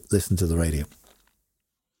people listen to the radio.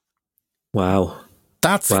 Wow.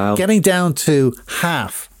 That's getting down to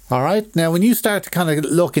half. All right. Now, when you start to kind of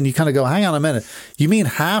look and you kind of go, hang on a minute, you mean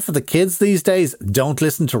half of the kids these days don't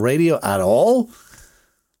listen to radio at all?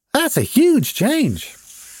 That's a huge change.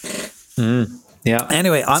 Yeah.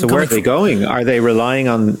 Anyway, so where are they going? Are they relying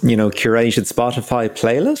on, curated Spotify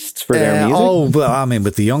playlists for their music? Oh, well, I mean,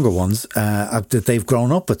 with the younger ones, they've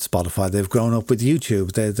grown up with Spotify. They've grown up with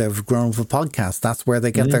YouTube. They've grown up with podcasts. That's where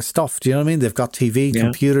they get their stuff. Do you know what I mean? They've got TV,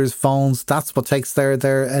 computers, phones. That's what takes their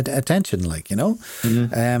attention,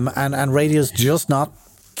 and radio's just not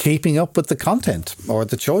keeping up with the content or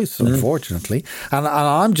the choice, unfortunately. And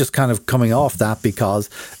I'm just kind of coming off that because,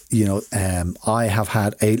 I have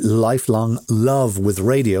had a lifelong love with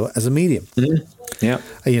radio as a medium. Yeah.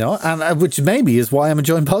 And which maybe is why I'm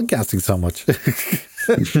enjoying podcasting so much.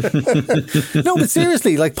 No, but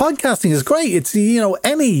seriously, like, podcasting is great. It's,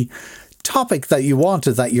 any topic that you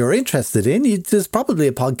wanted, that you're interested in, there's probably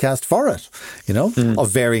a podcast for it,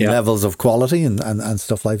 of varying levels of quality and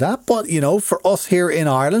stuff like that. But, for us here in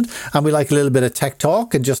Ireland, and we like a little bit of tech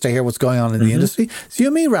talk and just to hear what's going on in the industry, so you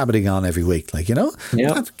and me rabbiting on every week,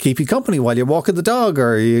 that keep you company while you're walking the dog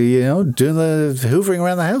or, doing the hoovering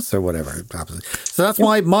around the house or whatever. So that's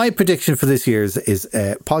my prediction for this year is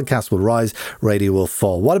podcasts will rise, radio will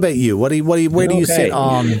fall. What about you? Where do you sit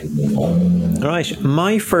on? All right.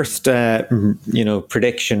 My first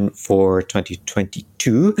prediction for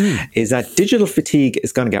 2022 is that digital fatigue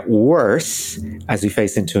is going to get worse as we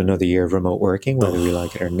face into another year of remote working, whether we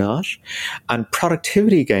like it or not. And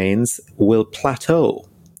productivity gains will plateau.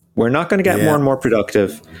 We're not going to get more and more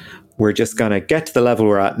productive. We're just going to get to the level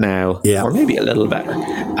we're at now, or maybe a little better,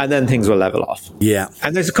 and then things will level off. Yeah.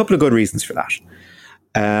 And there's a couple of good reasons for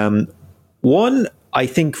that. One, I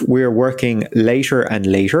think we're working later and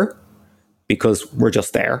later, because we're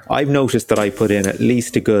just there. I've noticed that I put in at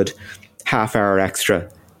least a good half hour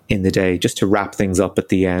extra in the day just to wrap things up at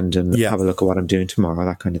the end and have a look at what I'm doing tomorrow,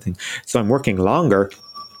 that kind of thing. So I'm working longer,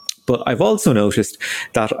 but I've also noticed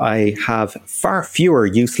that I have far fewer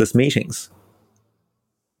useless meetings.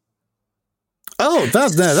 Oh,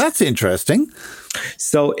 that's interesting.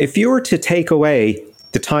 So if you were to take away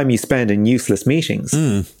the time you spend in useless meetings,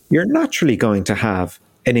 you're naturally going to have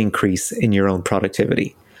an increase in your own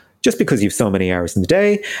productivity. Just because you've so many hours in the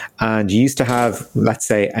day and you used to have, let's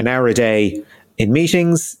say, an hour a day in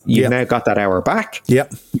meetings, you've now got that hour back. You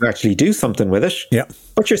actually do something with it,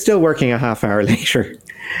 but you're still working a half hour later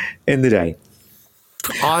in the day.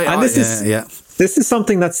 This is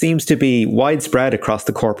something that seems to be widespread across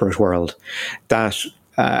the corporate world,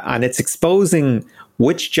 and it's exposing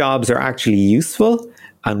which jobs are actually useful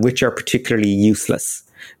and which are particularly useless.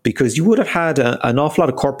 because you would have had an awful lot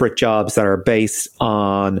of corporate jobs that are based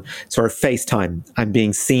on sort of FaceTime and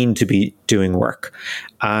being seen to be doing work.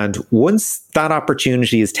 And once that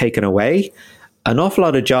opportunity is taken away, an awful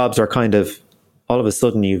lot of jobs are kind of, all of a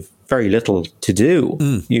sudden you've very little to do.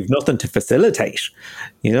 You've nothing to facilitate.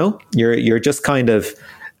 You're just kind of,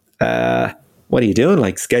 what are you doing?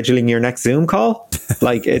 Like scheduling your next Zoom call?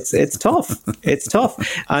 Like it's tough. It's tough.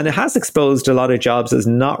 And it has exposed a lot of jobs as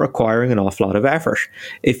not requiring an awful lot of effort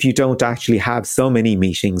if you don't actually have so many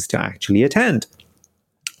meetings to actually attend.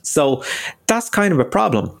 So that's kind of a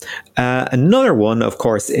problem. Another one, of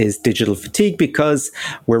course, is digital fatigue, because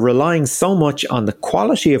we're relying so much on the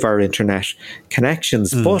quality of our internet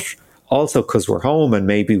connections, but also because we're home and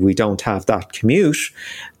maybe we don't have that commute.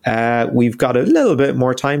 We've got a little bit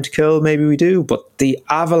more time to kill, maybe we do, but the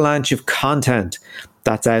avalanche of content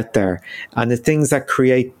that's out there and the things that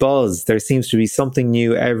create buzz, there seems to be something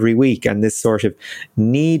new every week, and this sort of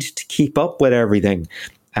need to keep up with everything.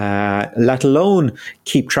 Let alone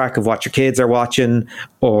keep track of what your kids are watching,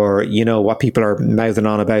 or what people are mouthing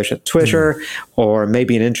on about at Twitter, or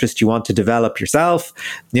maybe an interest you want to develop yourself.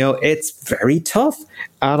 It's very tough,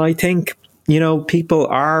 and I think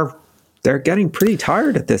people they're getting pretty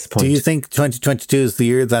tired at this point. Do you think 2022 is the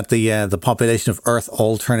year that the population of Earth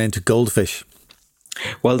all turn into goldfish?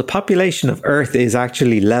 Well, the population of Earth is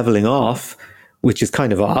actually leveling off, which is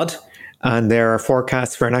kind of odd. And there are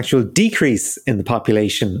forecasts for an actual decrease in the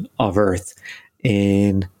population of Earth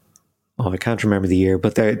I can't remember the year,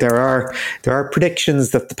 but there are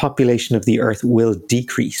predictions that the population of the Earth will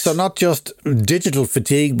decrease. So not just digital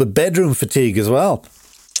fatigue, but bedroom fatigue as well.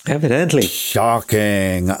 Evidently.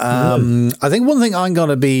 Shocking. I think one thing I'm going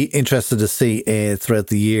to be interested to see throughout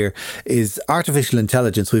the year is artificial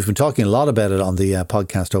intelligence. We've been talking a lot about it on the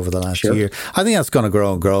podcast over the last year. I think that's going to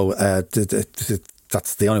grow and grow.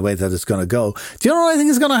 That's the only way that it's going to go. Do you know what I think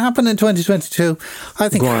is going to happen in 2022? I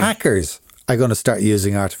think hackers are going to start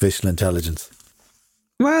using artificial intelligence.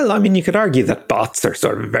 Well, I mean, you could argue that bots are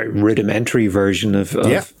sort of a very rudimentary version of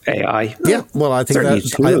AI. Yeah, well, I think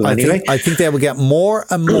I think they will get more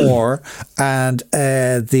and more, and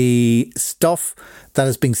the stuff that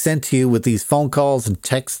is being sent to you with these phone calls and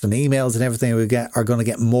texts and emails and everything we get are going to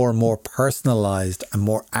get more and more personalized and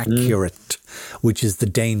more accurate, which is the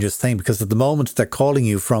dangerous thing, because at the moment they're calling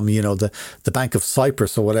you from, the Bank of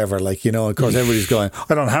Cyprus or whatever, of course everybody's going,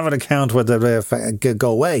 I don't have an account where they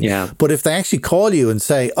go away. Yeah. But if they actually call you and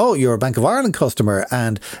say, oh, you're a Bank of Ireland customer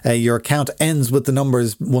and your account ends with the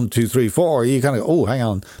numbers 1, 2, 3, 4, you kind of go, oh, hang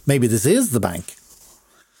on, maybe this is the bank.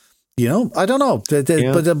 I don't know,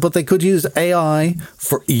 but they could use AI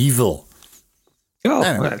for evil. Oh,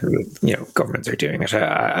 anyway. Governments are doing it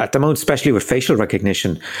at the moment, especially with facial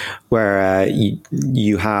recognition, where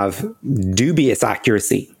you have dubious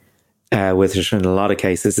accuracy with it in a lot of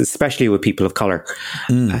cases, especially with people of colour.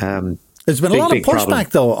 There's been a lot of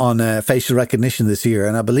pushback, though, on facial recognition this year,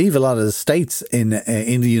 and I believe a lot of the states in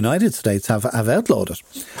the United States have outlawed it.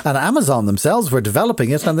 And Amazon themselves were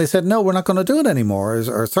developing it, and they said, no, we're not going to do it anymore,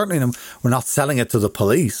 or certainly we're not selling it to the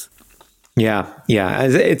police. Yeah.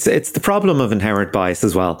 It's the problem of inherent bias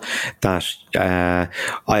as well. That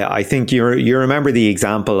I think you remember the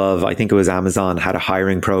example of, I think it was Amazon had a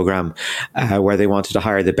hiring program where they wanted to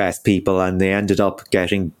hire the best people, and they ended up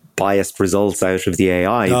getting biased results out of the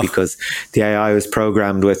AI because the AI was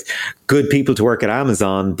programmed with good people to work at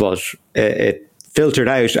Amazon, but it filtered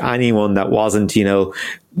out anyone that wasn't,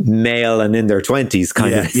 male and in their 20s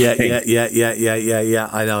kind of thing. Yeah.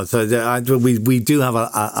 I know. So we do have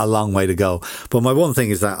a long way to go. But my one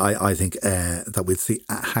thing is that I think that we'll see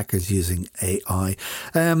hackers using AI.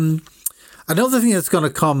 Another thing that's going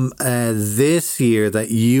to come this year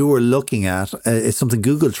that you were looking at is something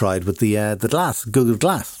Google tried with the Google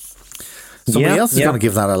Glass. Somebody else is going to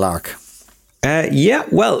give that a lark.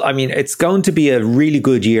 Well, I mean, it's going to be a really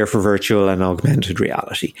good year for virtual and augmented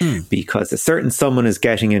reality because a certain someone is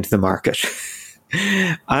getting into the market.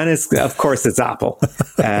 And of course, it's Apple.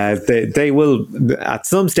 They will, at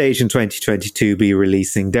some stage in 2022, be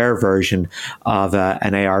releasing their version of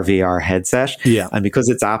an AR/VR headset. Yeah. And because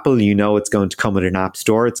it's Apple, it's going to come with an app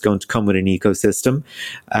store. It's going to come with an ecosystem.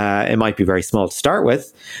 It might be very small to start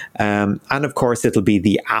with. And of course, it'll be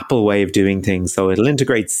the Apple way of doing things. So it'll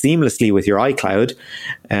integrate seamlessly with your iCloud.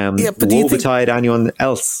 Won't be tied to anyone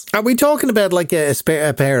else. Are we talking about like a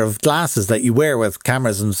pair of glasses that you wear with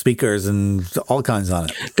cameras and speakers and all kinds on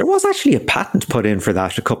it? There was actually a patent put in for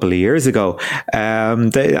that a couple of years ago.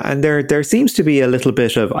 There seems to be a little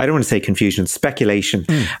bit of, I don't want to say confusion, speculation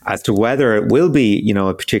as to whether it will be,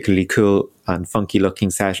 a particularly cool and funky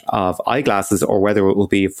looking set of eyeglasses or whether it will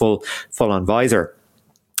be a full-on visor.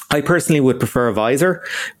 I personally would prefer a visor,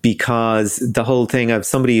 because the whole thing of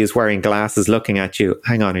somebody is wearing glasses looking at you,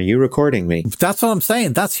 hang on, are you recording me? That's what I'm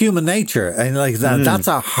saying. That's human nature. And like that's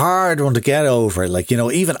a hard one to get over. Like, you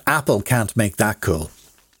know, even Apple can't make that cool.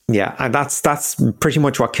 Yeah, and that's pretty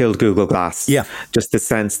much what killed Google Glass. Yeah. Just the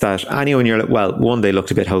sense that anyone well, one, they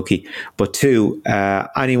looked a bit hokey, but two,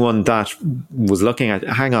 anyone that was looking at,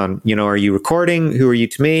 hang on, you know, are you recording? Who are you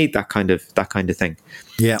to me? That kind of thing.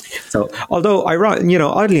 Yeah. So, although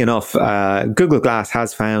oddly enough, Google Glass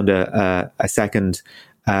has found a second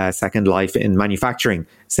life in manufacturing,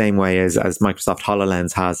 same way as Microsoft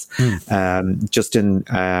HoloLens has, just in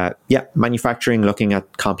manufacturing, looking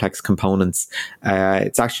at complex components.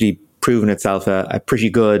 It's actually proven itself a pretty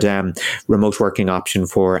good remote working option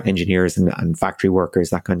for engineers and factory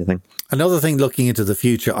workers, that kind of thing. Another thing looking into the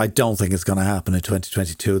future, I don't think it's going to happen in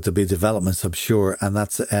 2022. There'll be developments, I'm sure, and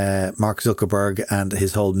that's Mark Zuckerberg and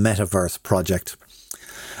his whole metaverse project.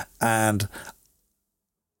 And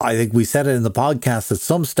I think we said it in the podcast at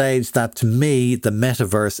some stage that, to me, the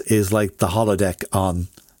metaverse is like the holodeck on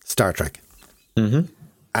Star Trek. Mm-hmm.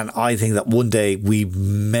 And I think that one day we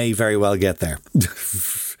may very well get there.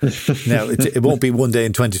 Now, it won't be one day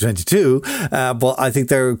in 2022, but I think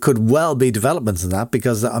there could well be developments in that,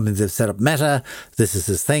 because, I mean, they've set up Meta. This is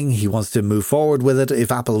his thing. He wants to move forward with it.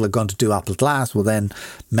 If Apple are going to do Apple Glass, well, then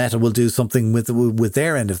Meta will do something with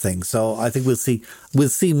their end of things. So I think we'll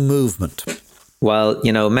see movement. Well,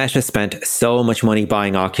 you know, Meta spent so much money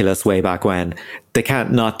buying Oculus way back when. They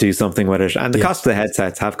can't not do something with it. And the cost of the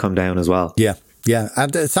headsets have come down as well. Yeah, yeah.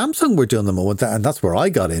 And Samsung were doing them, and that's where I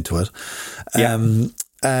got into it. Yeah.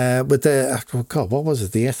 With the, what was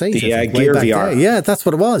it? The S8? The Gear VR. There. Yeah, that's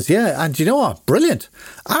what it was. Yeah. And you know what? Brilliant.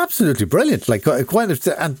 Absolutely brilliant. Like,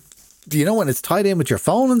 and you know, when it's tied in with your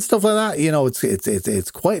phone and stuff like that, you know,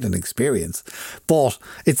 it's quite an experience. But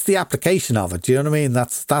it's the application of it. Do you know what I mean?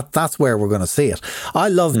 That's where we're going to see it. I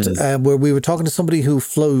loved where we were talking to somebody who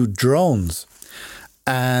flew drones.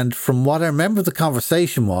 And from what I remember, the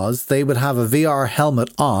conversation was they would have a VR helmet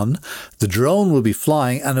on, the drone would be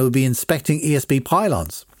flying, and it would be inspecting ESB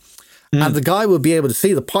pylons. And the guy would be able to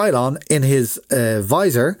see the pylon in his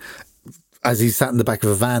visor as he sat in the back of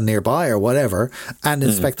a van nearby or whatever, and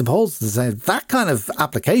inspect the holes. That kind of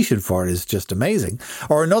application for it is just amazing.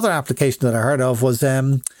 Or another application that I heard of was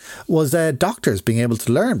doctors being able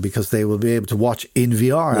to learn, because they will be able to watch in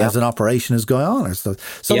VR as an operation is going on or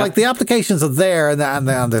stuff. So like the applications are there,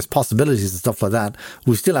 and there's possibilities and stuff like that.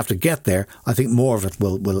 We still have to get there. I think more of it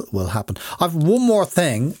will happen. I've one more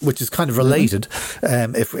thing which is kind of related,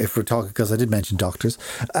 if we're talking, because I did mention doctors.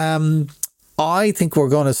 I think we're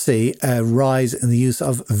going to see a rise in the use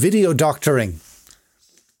of video doctoring.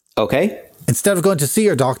 Okay. Instead of going to see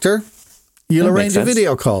your doctor, you'll arrange a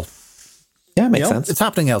video call. Yeah, makes sense. It's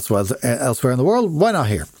happening elsewhere in the world. Why not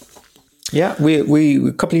here? Yeah, we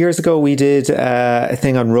a couple of years ago we did a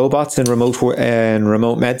thing on robots and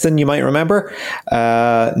remote medicine. You might remember.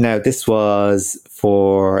 Now this was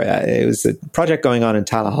it was a project going on in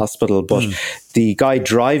Tala Hospital, but the guy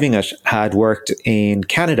driving it had worked in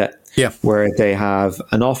Canada. Yeah, where they have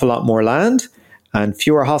an awful lot more land and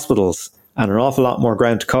fewer hospitals and an awful lot more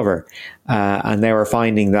ground to cover. And they were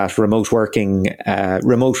finding that remote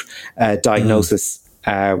diagnosis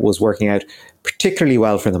was working out particularly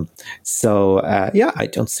well for them. So, I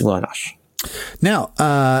don't see why not.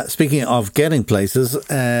 Now, speaking of getting places,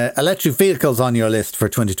 electric vehicles on your list for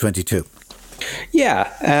 2022.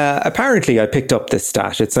 Yeah, apparently I picked up this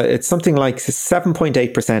stat. It's something like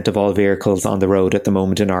 7.8% of all vehicles on the road at the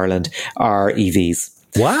moment in Ireland are EVs.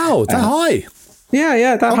 Wow, that high.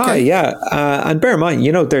 Yeah, that high, yeah. And bear in mind,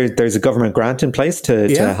 you know, there's a government grant in place to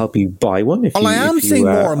help you buy one. I am seeing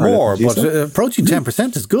more and more, but approaching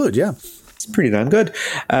 10% is good, yeah. It's pretty damn good.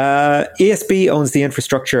 ESB owns the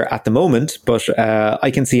infrastructure at the moment, but I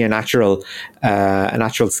can see a natural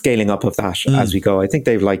scaling up of that as we go. I think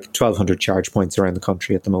they've like 1,200 charge points around the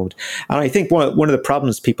country at the moment. And I think one of the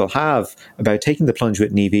problems people have about taking the plunge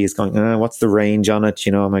with an EV is going, what's the range on it?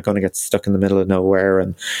 You know, am I going to get stuck in the middle of nowhere?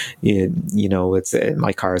 And, you know,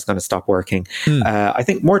 my car is going to stop working. I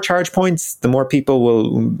think more charge points, the more people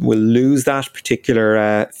will lose that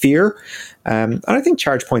particular fear. And I think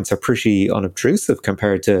charge points are pretty unobtrusive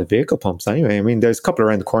compared to vehicle pumps anyway. I mean, there's a couple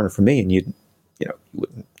around the corner from me and you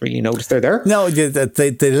wouldn't really notice they're there. No,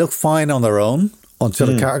 they look fine on their own. until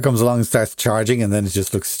the car comes along and starts charging, and then it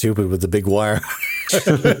just looks stupid with the big wire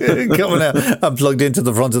coming out and plugged into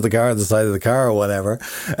the front of the car, the side of the car or whatever.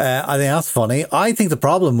 I think that's funny. I think the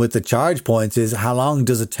problem with the charge points is how long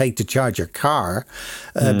does it take to charge your car?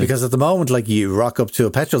 Because at the moment, like, you rock up to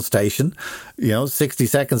a petrol station, 60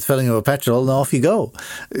 seconds filling up with petrol and off you go.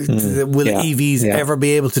 Will EVs ever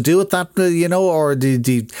be able to do it that, or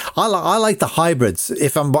I like the hybrids.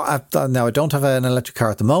 Now, I don't have an electric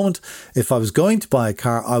car at the moment. If I was going to buy a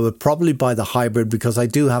car, I would probably buy the hybrid, because I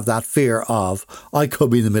do have that fear of I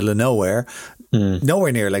could be in the middle of nowhere,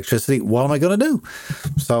 nowhere near electricity. What am I going to do?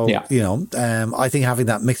 So, I think having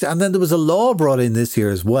that mix. And then there was a law brought in this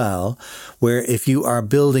year as well, where if you are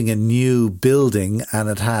building a new building and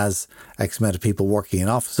it has X amount of people working in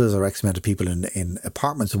offices or X amount of people in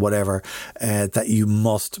apartments or whatever, that you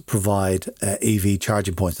must provide EV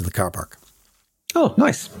charging points in the car park. Oh,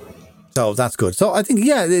 nice. So that's good. So I think,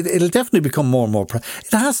 it'll definitely become more and more.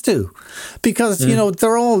 It has to, because,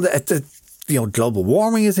 they're all, global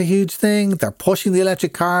warming is a huge thing. They're pushing the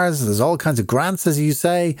electric cars. There's all kinds of grants, as you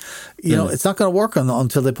say. It's not going to work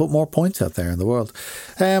until they put more points out there in the world.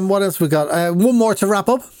 What else we got? One more to wrap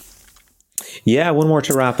up. Yeah, one more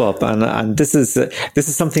to wrap up, and this is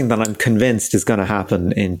something that I'm convinced is going to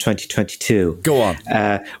happen in 2022. Go on.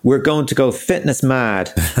 We're going to go fitness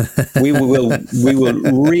mad. we will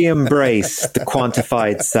re-embrace the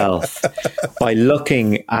quantified self by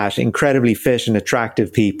looking at incredibly fit and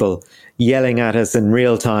attractive people yelling at us in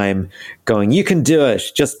real time, going, "You can do it.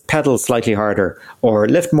 Just pedal slightly harder, or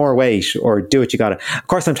lift more weight, or do what you got to." Of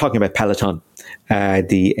course, I'm talking about Peloton,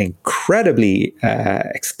 the incredibly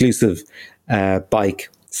exclusive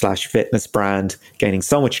bike / fitness brand, gaining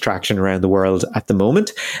so much traction around the world at the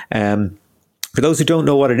moment. For those who don't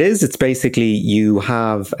know what it is, it's basically you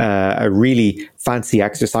have a really fancy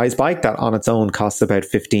exercise bike that on its own costs about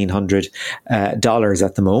 $1,500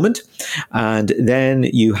 at the moment. And then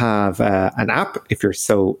you have an app, if you're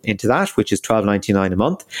so into that, which is $12.99 a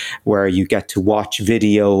month, where you get to watch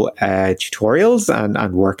video tutorials and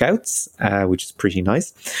workouts, which is pretty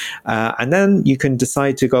nice. And then you can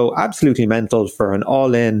decide to go absolutely mental for an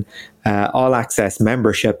all-in, all-access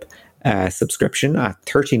membership subscription at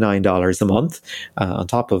 $39 a month, on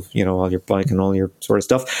top of all your bike and all your sort of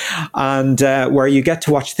stuff, and where you get to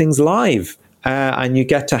watch things live, and you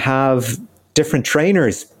get to have different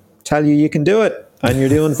trainers tell you can do it and you're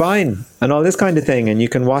doing fine and all this kind of thing, and you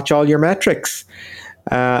can watch all your metrics.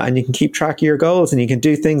 And you can keep track of your goals, and you can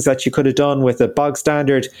do things that you could have done with a bog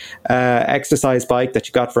standard exercise bike that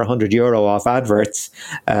you got for €100 off adverts,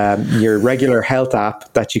 your regular health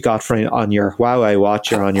app that you got on your Huawei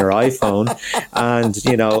watch or on your iPhone, and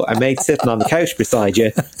a mate sitting on the couch beside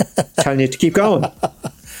you telling you to keep going.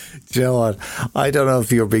 Do you know what? I don't know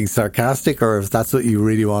if you're being sarcastic or if that's what you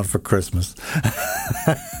really want for Christmas.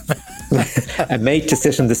 A mate to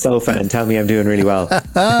sit on the sofa and tell me I'm doing really well.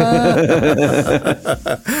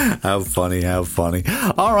 How funny, how funny.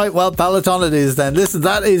 All right, well, Peloton it is then. Listen,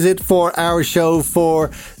 that is it for our show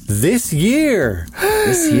for this year.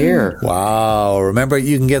 Wow. Remember,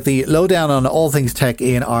 you can get the lowdown on all things tech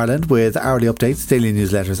in Ireland with hourly updates, daily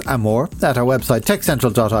newsletters and more at our website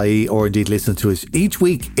techcentral.ie, or indeed listen to us each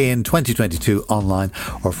week in 2022 online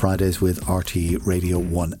or Fridays with RTE Radio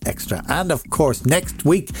 1 Extra. And of course, next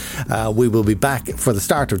week we will be back for the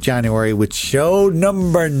start of January with show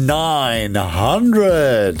number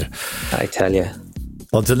 900. I tell you.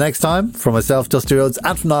 Until next time, from myself, Dusty Rhodes,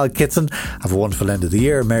 and from Niall Kitson, have a wonderful end of the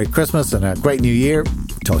year, Merry Christmas and a great New Year.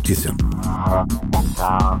 Talk to you soon.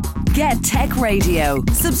 Get Tech Radio.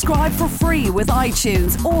 Subscribe for free with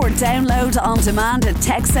iTunes or download on demand at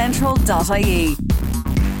techcentral.ie.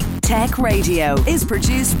 Tech Radio is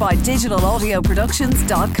produced by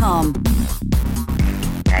digitalaudioproductions.com.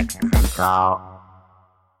 Tech Central.